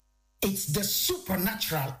It's the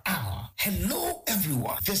supernatural hour. Hello,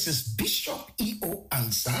 everyone. This is Bishop E.O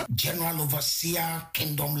Ansah, General Overseer,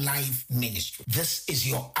 Kingdom Life Ministry. This is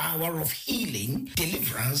your hour of healing,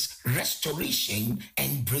 deliverance, restoration,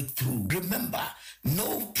 and breakthrough. Remember,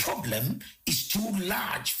 no problem is too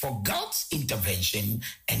large for God's intervention,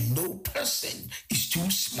 and no person is too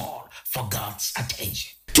small for God's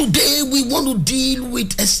attention. Today we want to deal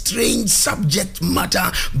with a strange subject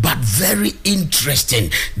matter, but very interesting.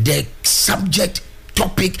 The subject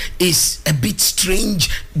topic is a bit strange.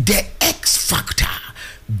 The X factor.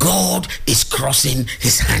 God is crossing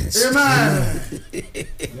his hands. Amen.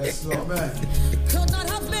 Yes, Lord. Amen. Could not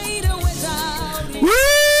have made it without you.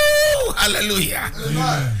 Woo! Hallelujah.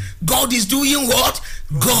 Amen. God is doing what?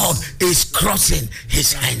 God is crossing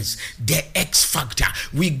his hands. The X factor.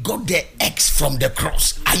 We got the X from the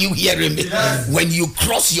cross. Are you hearing me? Yes. When you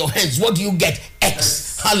cross your hands, what do you get?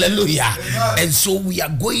 X. Hallelujah. Amen. And so we are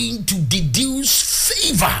going to deduce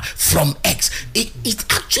favor from X. It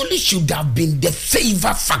actually should have been the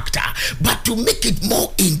favor factor, but to make it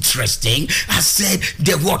more interesting, I said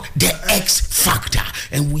the what? The X factor.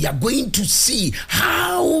 And we are going to see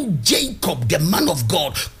how Jacob, the man of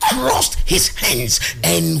God, crossed his hands,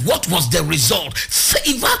 and what was the result?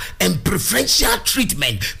 Favor and preferential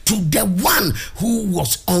treatment to the one who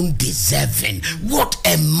was undeserving. What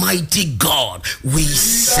a mighty God we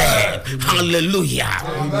serve. Hallelujah.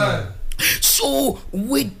 Amen. So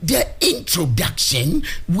with the introduction,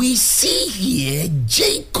 we see here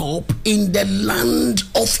Jacob in the land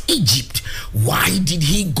of Egypt. Why did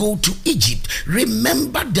he go to Egypt?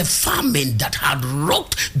 Remember the famine that had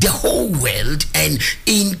rocked the whole world, and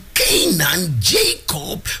in Canaan,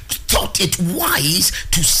 Jacob thought it wise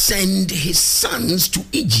to send his sons to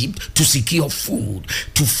Egypt to secure food,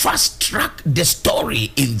 to fast track the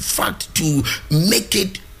story, in fact, to make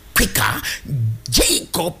it quicker.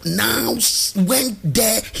 Jacob now went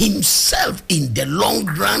there himself. In the long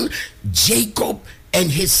run, Jacob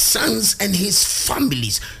and his sons and his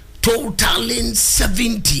families, totaling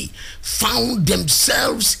 70, found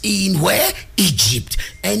themselves in where? Egypt.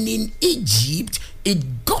 And in Egypt,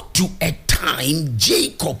 it got to a time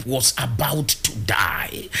Jacob was about to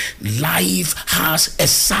die. Life has a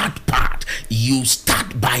sad part. You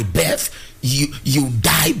start by birth, you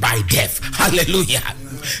die by death. Hallelujah.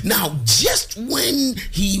 Now, just when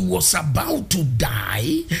he was about to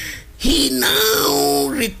die, he now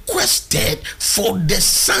requested for the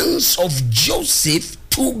sons of Joseph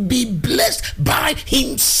to be blessed by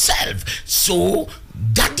himself. So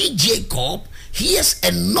Daddy Jacob hears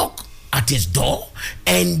a knock at his door,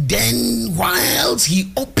 and then whilst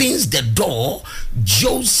he opens the door,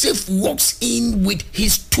 Joseph walks in with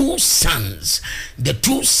his two sons. The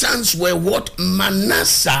two sons were what?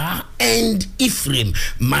 Manasseh and Ephraim.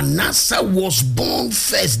 Manasseh was born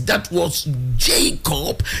first. That was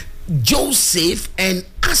Jacob, Joseph, and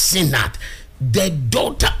Asenath, the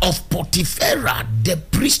daughter of Potiphera, the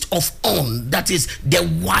priest of On, that is the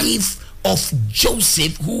wife of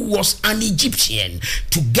Joseph, who was an Egyptian.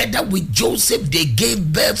 Together with Joseph, they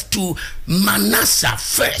gave birth to Manasseh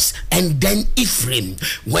first, and then Ephraim.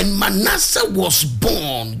 When Manasseh was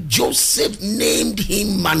born, Joseph named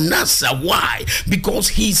him Manasseh. Why? Because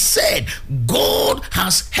he said, God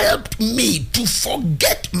has helped me to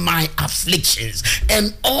forget my afflictions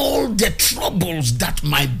and all the troubles that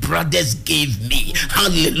my brothers gave me.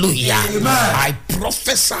 Hallelujah. Amen. I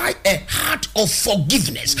prophesy a heart of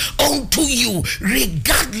forgiveness unto you,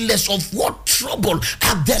 regardless of what trouble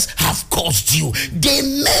others have caused you. They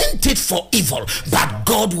meant it for evil, but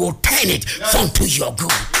God will turn it unto your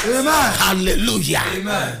good. Amen. Hallelujah.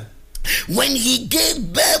 Amen. When he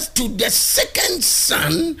gave birth to the second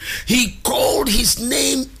son, he called his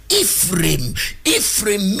name Ephraim.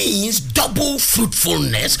 Ephraim means double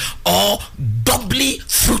fruitfulness or doubly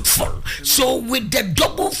fruitful. So with the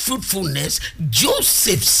double fruitfulness,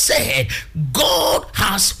 Joseph said, God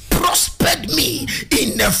has prospered me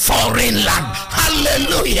in a foreign land.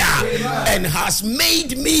 Hallelujah. Amen. And has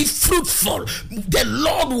made me fruitful. The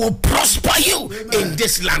Lord will prosper you in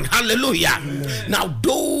this land. Hallelujah. Now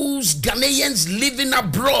those Ghanaians living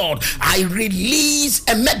abroad, I release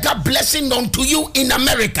a mega blessing unto you in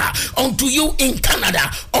America, unto you in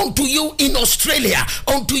Canada, unto you in Australia,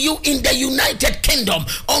 unto you in the United Kingdom,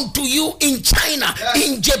 unto you in China,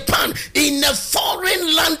 in Japan, in a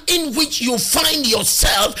foreign land in which you find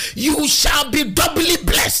yourself. You shall be doubly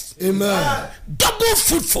blessed. Amen. Double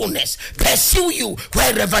fruitfulness pursue you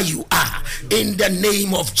wherever you are, in the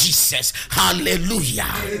name of Jesus.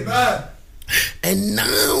 Hallelujah. Amen. And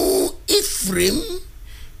now Ephraim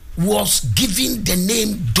was given the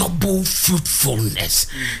name double fruitfulness.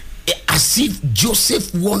 as if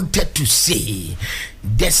Joseph wanted to say,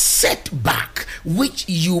 the setback which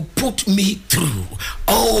you put me through,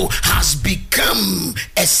 has become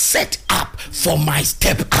a setup for my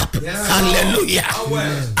step up. Yes. Hallelujah.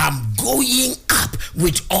 Amen. I'm going up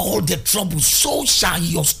with all the troubles. So shall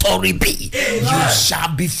your story be. Amen. You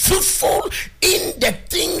shall be fruitful in the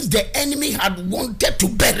things the enemy had wanted to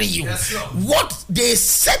bury you. Yes, Lord. What they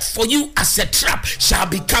set for you as a trap shall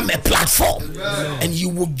become a platform. Amen. And you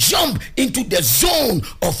will jump into the zone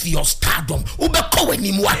of your stardom.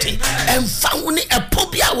 And found a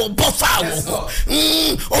pobia will buffer.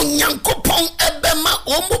 Onyankopon ebema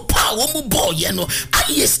omu pa omu boy, you know.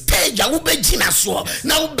 I stage I will be jinaso.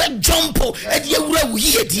 Now be jumpo and you will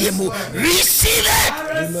receive it.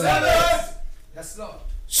 Yes, Lord.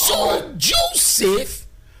 So Joseph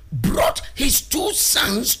brought his two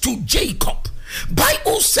sons to Jacob.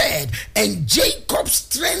 Bible said, and Jacob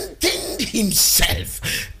strengthened himself.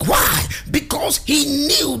 Why? Because he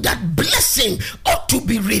knew that blessing ought to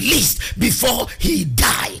be released before he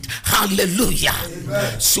died. Hallelujah.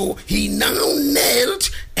 Amen. So he now knelt,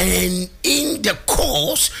 and in the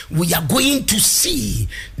course we are going to see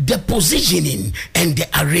the positioning and the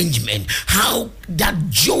arrangement, how that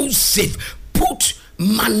Joseph put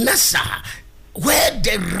Manasseh where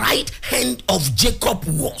the right hand of Jacob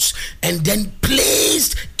was, and then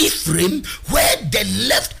placed Ephraim where the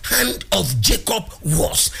left hand of Jacob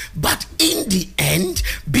was. But in the end,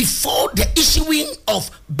 before the issuing of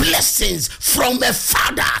blessings from a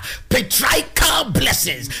father, patriarchal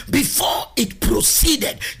blessings, before it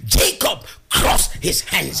proceeded, Jacob crossed his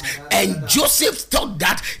hands, and Joseph thought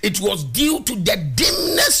that it was due to the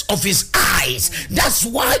dimness of his eyes. That's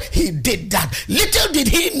why he did that. Little did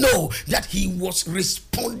he know that he was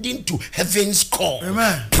responding to heaven's call.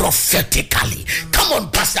 Amen. Prophetically. Come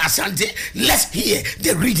on, Pastor Asante, let's hear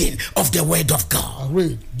the reading of the word of God. I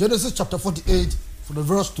read Genesis chapter 48 from the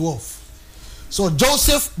verse 12. So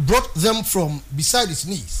Joseph brought them from beside his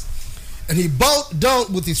knees, and he bowed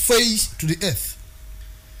down with his face to the earth.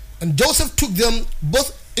 And Joseph took them,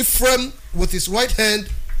 both Ephraim with his right hand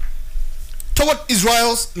toward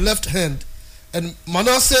Israel's left hand, and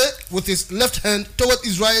Manasseh with his left hand toward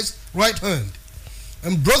Israel's right hand,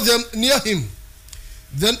 and brought them near him.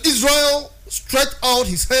 Then Israel stretched out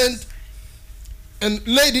his hand and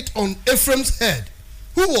laid it on Ephraim's head,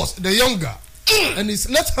 who was the younger, and his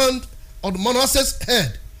left hand on Manasseh's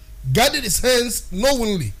head, guiding his hands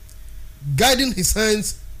knowingly.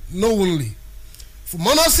 For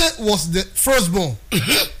Manasseh was the firstborn.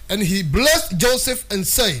 And he blessed Joseph and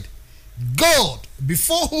said, God,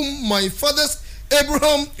 before whom my fathers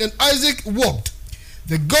Abraham and Isaac walked,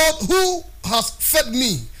 the God who has fed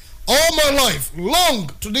me all my life long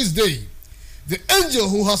to this day, the angel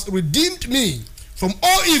who has redeemed me from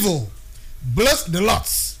all evil, bless the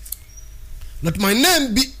lots. Let my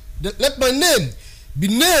name be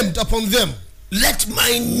named upon them. Let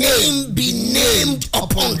my name be named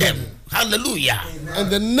upon them. Hallelujah. Amen.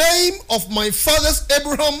 And the name of my fathers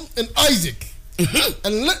Abraham and Isaac,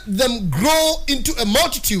 and let them grow into a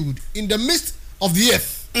multitude in the midst of the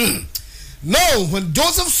earth. Now when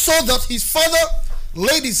Joseph saw that his father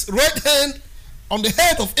laid his right hand on the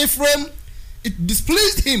head of Ephraim, it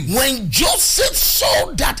displeased him. When Joseph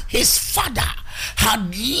saw that his father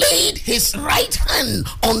had laid his right hand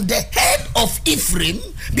on the head of Ephraim,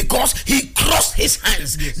 because he crossed his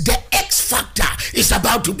hands, the X factor is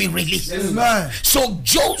about to be released. Amen. So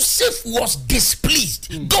Joseph was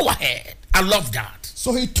displeased. Go ahead. I love that.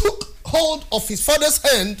 So he took hold of his father's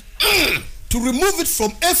hand to remove it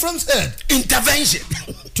from Ephraim's head Intervention.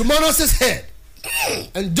 to Manasseh's head.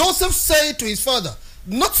 And Joseph said to his father,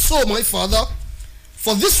 not so, my father,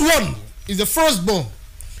 for this one is the firstborn.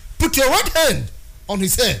 Put your right hand on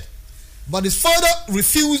his head. But his father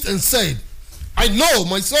refused and said, I know,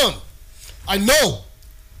 my son, I know.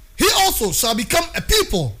 He also shall become a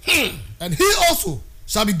people, and he also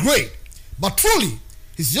shall be great. But truly,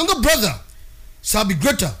 his younger brother shall be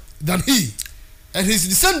greater than he, and his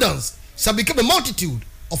descendants shall become a multitude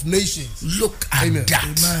of nations. Look at Amen.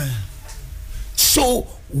 that. Amen. So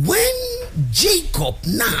when Jacob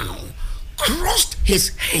now crossed his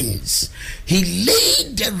hands, he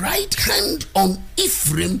laid the right hand on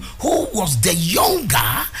Ephraim, who was the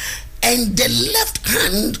younger, and the left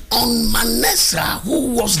hand on Manasseh,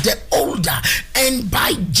 who was the older. And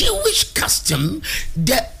by Jewish custom,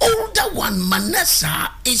 the older one, Manasseh,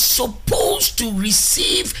 is supposed to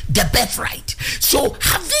receive the birthright. So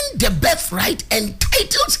having the birthright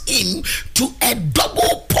entitles him to a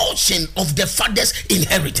double portion of the father's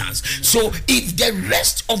inheritance. So if the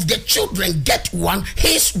rest of the children get one,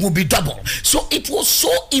 his will be double. So it was so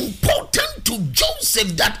important to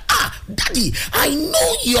Joseph that, daddy, I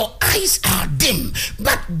know your eyes are dim,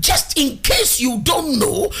 but just in case you don't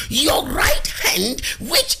know, your right hand,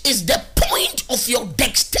 which is the point of your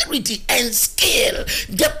dexterity and skill,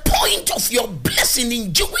 the point of your blessing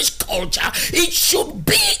in Jewish culture, it should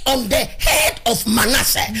be on the head of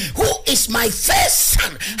Manasseh, who is my first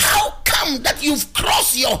son. How come that you've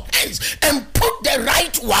crossed your hands and put the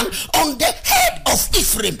right one on the head of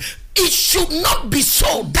Ephraim? It should not be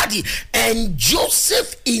so, daddy. And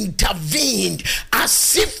Joseph intervened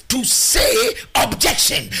as if to say,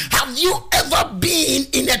 objection. Have you ever been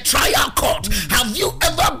in a trial court? Have you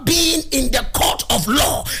ever been in the court of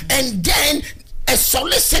law? And then a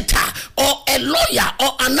solicitor or a lawyer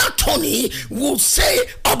or an attorney will say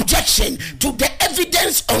objection to the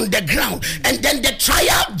evidence on the ground, and then the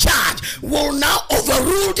trial judge will now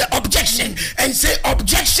overrule the objection and say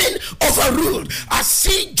objection overruled. I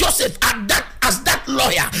see Joseph as that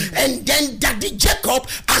lawyer, and then Daddy Jacob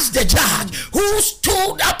as the judge, who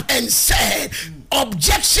stood up and said,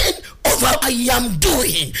 objection over I am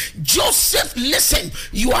doing. Joseph, listen,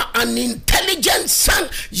 you are an intelligent son,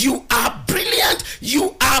 you are brilliant,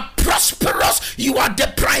 you are prosperous, you are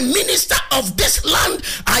the prime minister of this land.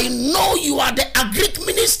 I know you are the agric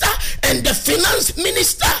minister and the finance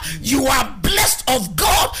minister. You are blessed of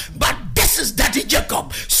God, but this is Daddy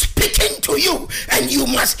Jacob speaking to you, and you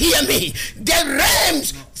must hear me. The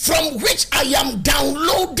realms from which I am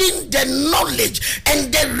downloading the knowledge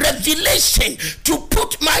and the revelation to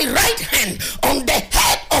put my right hand on the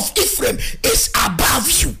head of Ephraim is above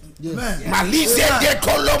you. Malize de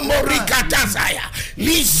Kolomori Katasaya,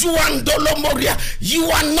 Lizuandolomoria. You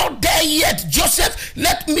are not there yet, Joseph.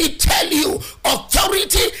 Let me tell you,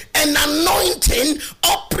 authority and anointing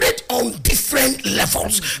operate on different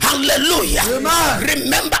levels. Hallelujah.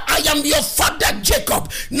 Remember, I am your father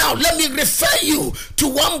Jacob. Now let me refer you to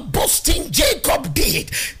one boasting Jacob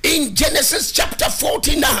did in Genesis chapter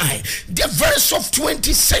 49, the verse of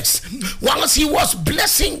 26. Once he was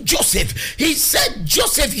blessing Joseph, he said,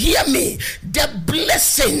 Joseph, hear me. The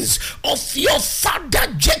blessings of your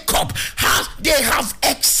father Jacob they have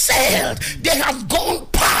excelled. They have gone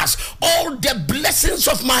past all the blessings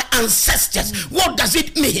of my ancestors. What does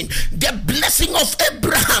it mean? The blessing of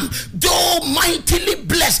Abraham, though mightily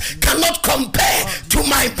blessed, cannot compare to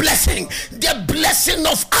my blessing. The blessing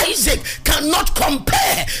of Isaac cannot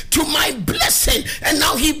compare to my blessing. And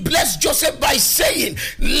now he blessed Joseph by saying,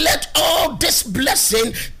 let all this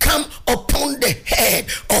blessing come upon the head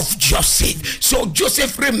of Joseph. So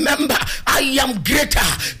Joseph, remember, I am greater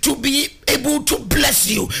to be able to bless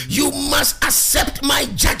you. You must accept my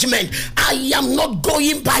judgment. I am not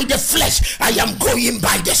going by the flesh, I am going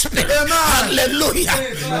by the spirit. Amen. Hallelujah.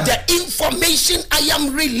 Amen. The information I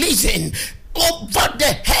am releasing over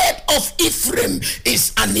the head of Ephraim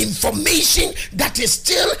is an information that is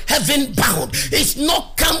still heaven bound. It's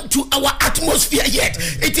not come to our atmosphere yet.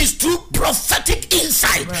 It is through prophetic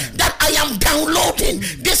insight that I am downloading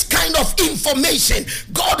this kind of information.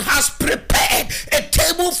 God has prepared a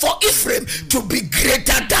table for Ephraim to be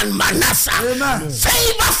greater than Manasseh.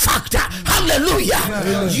 Favor factor.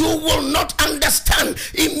 Hallelujah. You will not understand.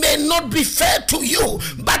 It may not be fair to you,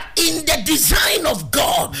 but in the design of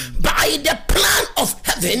God, by the plan of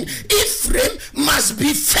heaven, Ephraim must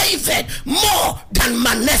be favored more than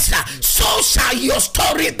Manasseh. So shall your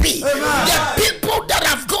story be. Amen. The people that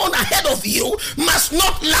have gone ahead of you must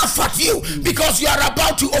not laugh at you because you are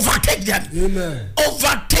about to overtake them. Amen.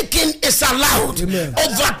 Overtaking is allowed. Amen.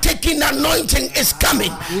 Overtaking anointing is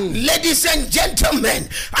coming. Ladies and gentlemen,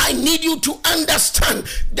 I need you to understand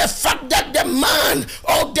the fact that the man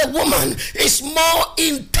or the woman is more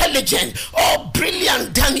intelligent or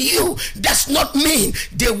brilliant than you does not mean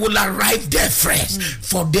they will arrive there first.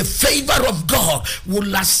 For the favor of God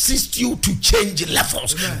will assist you to change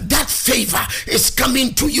levels. Amen. That favor is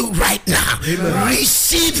coming to you right now. Amen.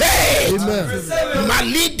 Receive it.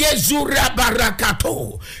 Malide zura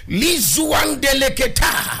barakato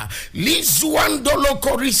lizuandeleketa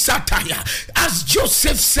lizuandolokorisataya. As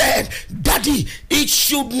Joseph said, Daddy, it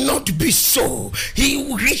should not be so.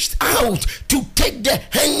 He reached out to take the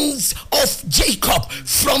hands of Jacob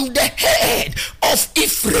from the head of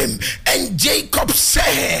Ephraim, and Jacob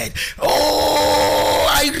said, oh,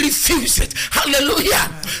 I refuse it.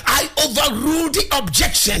 Hallelujah. I overrule the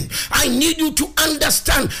objection. I need you to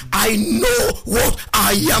understand, I know what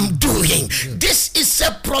I am doing. This is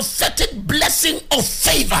a prophetic blessing of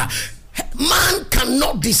favor. Man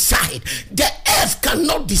cannot decide, the earth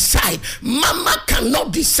cannot decide, mama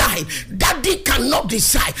cannot decide, daddy cannot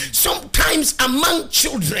decide. Sometimes among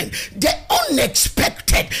children, the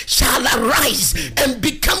unexpected shall arise and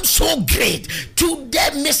become so great to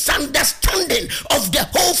the misunderstanding of the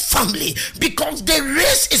whole family, because the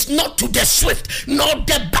race is not to the swift, nor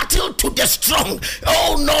the battle to the strong,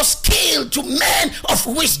 nor skill to men of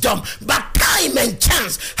wisdom, but time and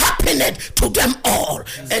chance happeneth to them all,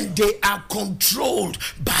 and they are controlled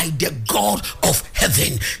by the God of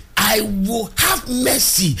heaven. I will have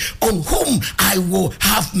mercy on whom I will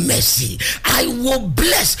have mercy. I will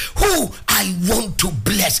bless who I want to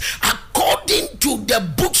bless. According to the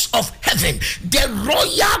books of heaven, the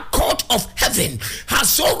royal court of heaven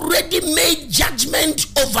has already made judgment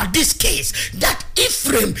over this case, that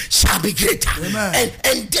Ephraim shall be greater.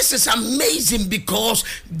 And this is amazing, because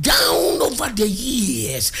down over the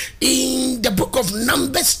years in the book of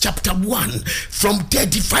Numbers chapter 1 from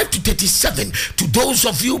 35 to 37, to those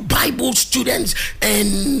of you Bible students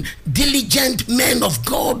and diligent men of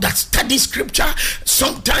God that study scripture,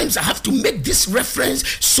 sometimes I have to make this reference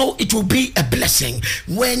so it will be a blessing.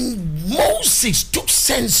 When Moses took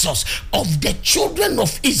census of the children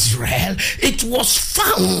of Israel, it was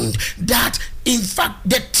found that in fact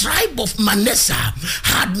the tribe of Manasseh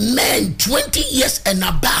had men 20 years and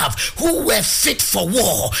above who were fit for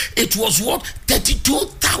war. It was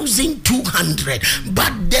 32,200,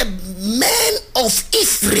 but the men of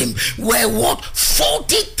Ephraim were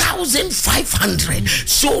 40,500.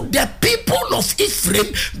 So the people of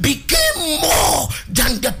Ephraim became more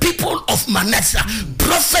than the people of Manasseh.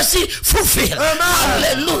 Prophecy fulfilled.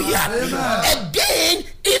 Hallelujah. Again,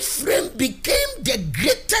 Ephraim became the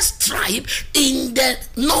greatest tribe in the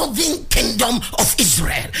northern kingdom of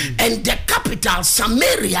Israel, and the capital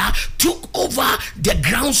Samaria took over the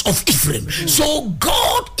grounds of Ephraim. So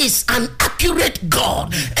God is an accurate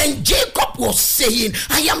God, and Jacob was saying,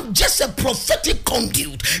 I am just a prophetic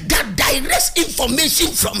conduit that directs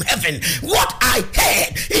information from heaven. What I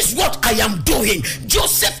heard is what I am doing.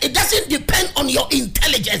 Joseph, it doesn't depend on your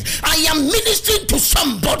intelligence. I am ministering to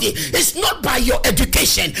somebody. It's not by your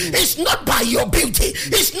education, it's not by your beauty,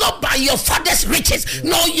 it's not by your father's riches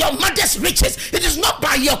nor your mother's riches, it is not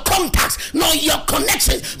by your contacts nor your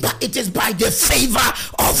connections, but it is by the favor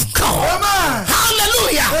of God. Amen.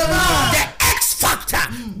 Hallelujah. Amen. The X factor,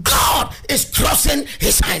 God is crossing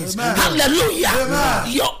his hands. Amen. Hallelujah.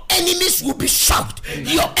 Amen. Your enemies will be shocked.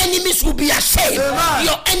 Amen. Your enemies will be ashamed. Amen.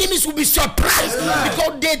 Your enemies will be surprised. Amen.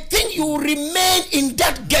 Because they think you will remain in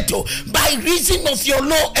that ghetto by reason of your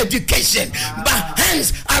low education. But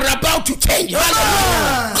hands are about to change.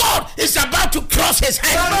 Hallelujah. God is about to cross his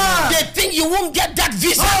hand. Amen. They think you won't get that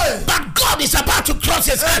visa, but God is about to cross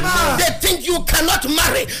his hand. They think you cannot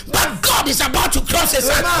marry, but God is about to cross his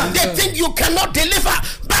hand. They think you cannot deliver,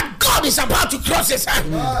 but God is about to cross his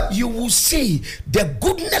hand. You will see the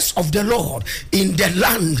goodness of the Lord in the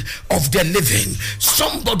land of the living.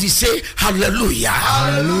 Somebody say hallelujah.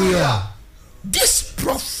 Hallelujah. This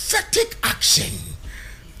prophetic action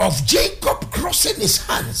of Jacob crossing his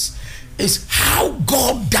hands is how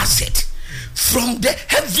God does it from the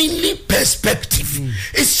heavenly perspective.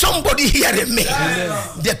 Is somebody hearing me?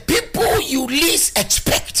 Yes. The people you least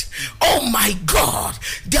expect, oh my God,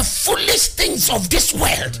 the foolish things of this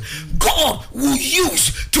world, God will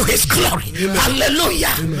use to his glory. Amen.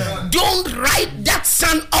 Hallelujah. Amen. Don't write that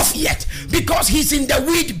son off yet, because he's in the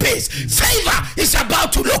weed base. Favor is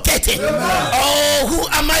about to locate him. Amen. Oh, who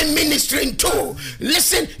am I ministering to?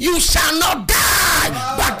 Listen, you shall not die,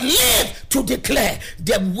 but live to declare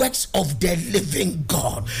the works of the living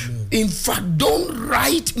God. In fact, don't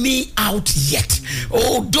write me out yet.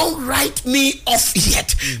 Oh, don't write me off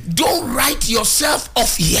yet. Don't write yourself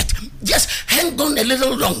off yet. Just hang on a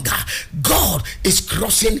little longer. God is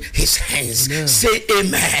crossing his hands. Amen. Say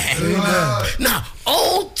amen. Amen. Now,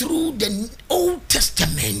 all through the Old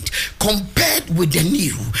Testament compared with the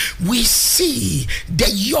New, we see the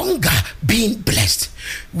younger being blessed.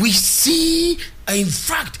 We see, in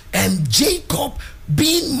fact, Jacob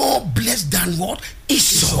being more blessed than what?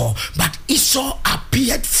 Esau. But Esau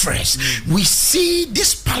appeared first. We see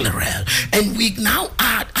this parallel, and we now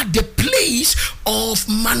are at the place of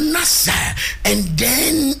Manasseh and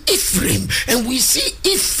then Ephraim, and we see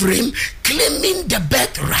Ephraim claiming the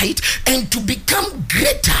birthright and to become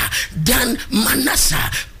greater than Manasseh.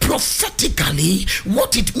 prophetically,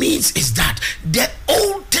 what it means is that the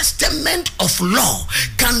Old Testament of law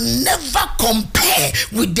can never compare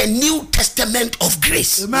with the New Testament of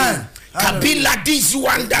grace. Amen. Kabila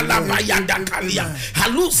dizuanda labayada kalia.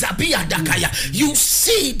 Haluzabia dakaya. You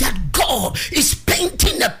see that God is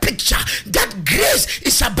painting a picture that grace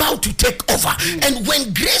is about to take over. And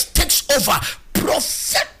when grace takes over,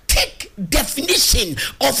 prophetic definition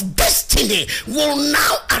of destiny will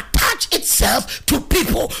now attach itself to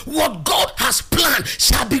people. What God has planned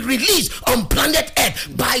shall be released on planet Earth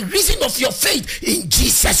by reason of your faith in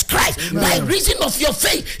Jesus Christ. Amen. By reason of your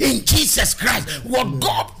faith in Jesus Christ. What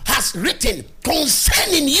God has written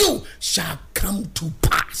concerning you shall come to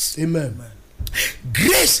pass. Amen.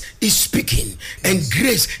 Grace is speaking and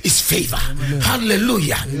grace is favor. Amen.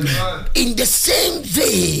 Hallelujah. Amen. In the same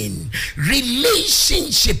vein,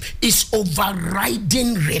 relationship is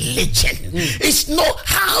overriding religion. It's not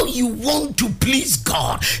how you want to please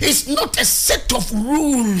God. It's not a set of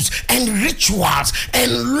rules and rituals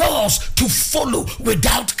and laws to follow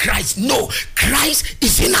without Christ. No, Christ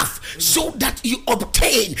is enough so that you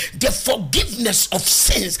obtain the forgiveness of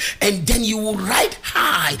sins, and then you will ride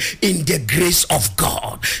high in the grace of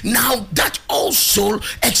God. Now that also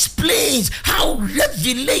explains how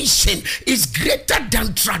revelation is greater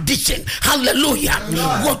than tradition. Hallelujah.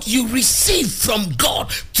 Amen. What you receive from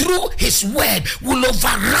God through his word will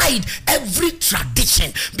override every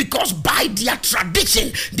tradition, because by their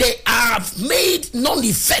tradition they have made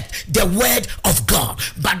non-effect the word of God.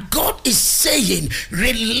 But God is saying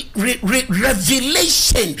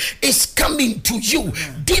revelation is coming to you.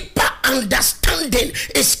 Deeper understanding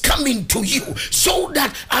is coming to you, so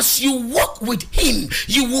that as you walk with him,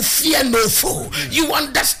 you will fear no foe. You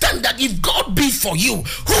understand that if God be for you,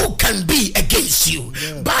 who can be against you?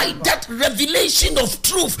 By that revelation of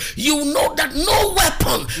truth, you know that no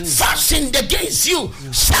weapon fashioned against you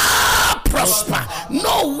shall prosper.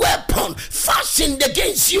 No weapon fashioned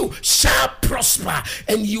against you shall prosper,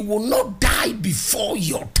 and you will not die before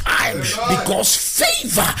your time, because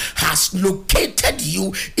favor has located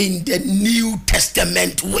you in the New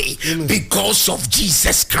Testament way because of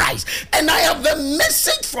Jesus Christ. And I have a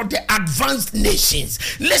message for the advanced nations.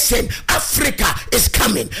 Listen, Africa is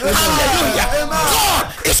coming. Hallelujah.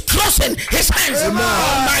 God is crossing his hands.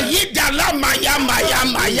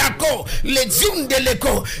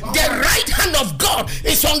 The right hand of God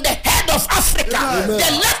is on the head of Africa.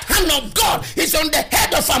 The left hand of God is on the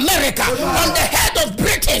head of America, on the head of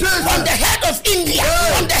Britain, on the head of India,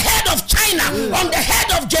 on the head of China, on the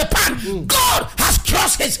head of Japan. God has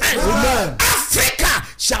crossed his hands. Africa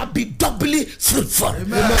shall be doubly fruitful.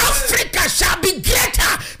 Africa shall be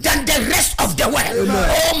greater than the rest of the world.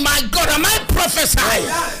 Oh my God, am I prophesying?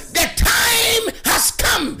 The time has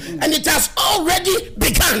come, and it has already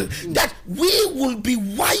begun, that we will be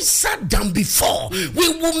wiser than before. We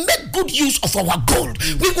will make good use of our gold.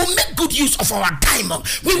 We will make good use of our diamond.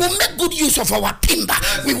 We will make good use of our timber.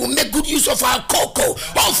 We will make good use of our cocoa.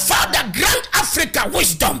 Oh Father, grant Africa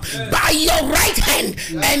wisdom by your right hand,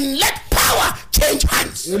 and let power change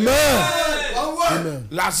hands. Amen.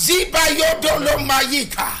 Laziba yodolo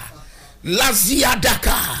mayika.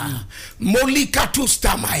 Laziadaka. Molika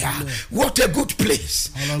tustamaya. What a good place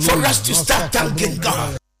for us to start thanking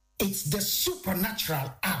God. It's the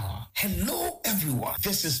supernatural hour. Hello, everyone.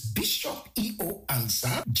 This is Bishop E.O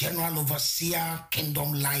Ansah, General Overseer,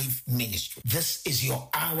 Kingdom Life Ministry. This is your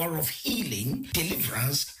hour of healing,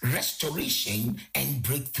 deliverance, restoration, and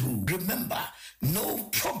breakthrough. Remember, no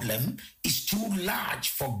problem is too large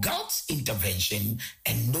for God's intervention,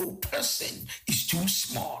 and no person is too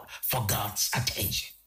small for God's attention.